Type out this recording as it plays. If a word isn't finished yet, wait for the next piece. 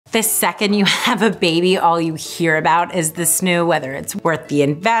The second you have a baby, all you hear about is the SNOO, whether it's worth the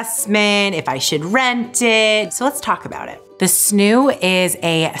investment, if I should rent it. So let's talk about it. The SNOO is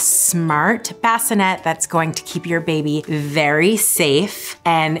a smart bassinet that's going to keep your baby very safe,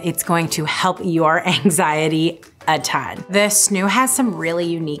 and it's going to help your anxiety a ton. The SNOO has some really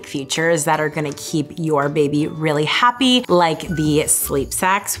unique features that are gonna keep your baby really happy, like the sleep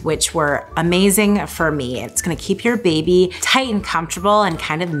sacks, which were amazing for me. It's gonna keep your baby tight and comfortable and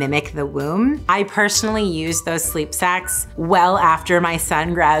kind of mimic the womb. I personally used those sleep sacks well after my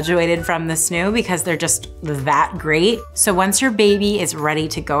son graduated from the SNOO because they're just that great. So once your baby is ready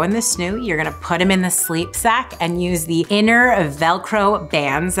to go in the SNOO, you're gonna put him in the sleep sack and use the inner Velcro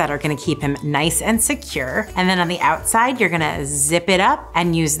bands that are gonna keep him nice and secure. And then on the outside, you're gonna zip it up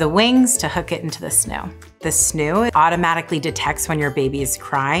and use the wings to hook it into the SNOO. The SNOO automatically detects when your baby is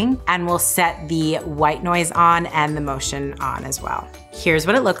crying and will set the white noise on and the motion on as well. Here's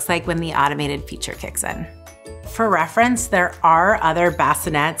what it looks like when the automated feature kicks in. For reference, there are other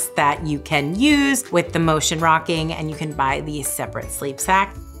bassinets that you can use with the motion rocking, and you can buy the separate sleep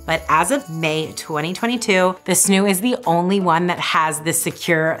sack. But as of May 2022, the SNOO is the only one that has the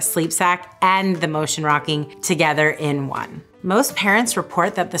secure sleep sack and the motion rocking together in one. Most parents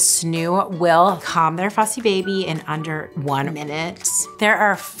report that the SNOO will calm their fussy baby in under 1 minute. There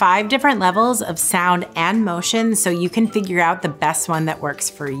are 5 different levels of sound and motion, so you can figure out the best one that works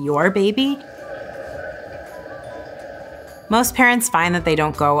for your baby. Most parents find that they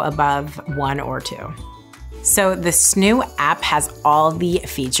don't go above 1 or 2. So the SNOO app has all the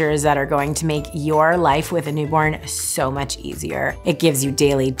features that are going to make your life with a newborn so much easier. It gives you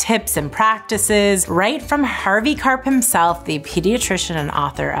daily tips and practices right from Harvey Karp himself, the pediatrician and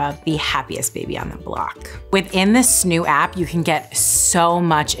author of The Happiest Baby on the Block. Within the SNOO app, you can get so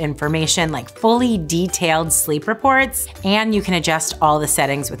much information, like fully detailed sleep reports, and you can adjust all the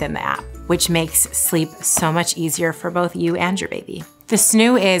settings within the app, which makes sleep so much easier for both you and your baby. The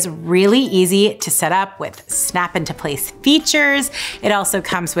SNOO is really easy to set up with snap into place features. It also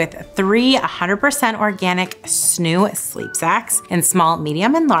comes with 3 100% organic SNOO sleep sacks in small,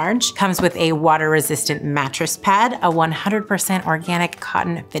 medium, and large. Comes with a water resistant mattress pad, a 100% organic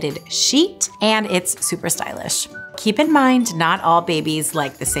cotton fitted sheet, and it's super stylish. Keep in mind, not all babies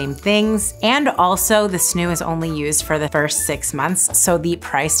like the same things, and also the SNOO is only used for the first 6 months, so the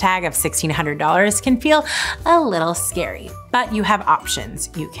price tag of $1,600 can feel a little scary. But you have options.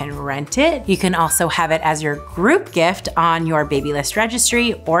 You can rent it, you can also have it as your group gift on your Babylist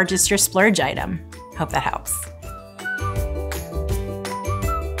registry, or just your splurge item. Hope that helps.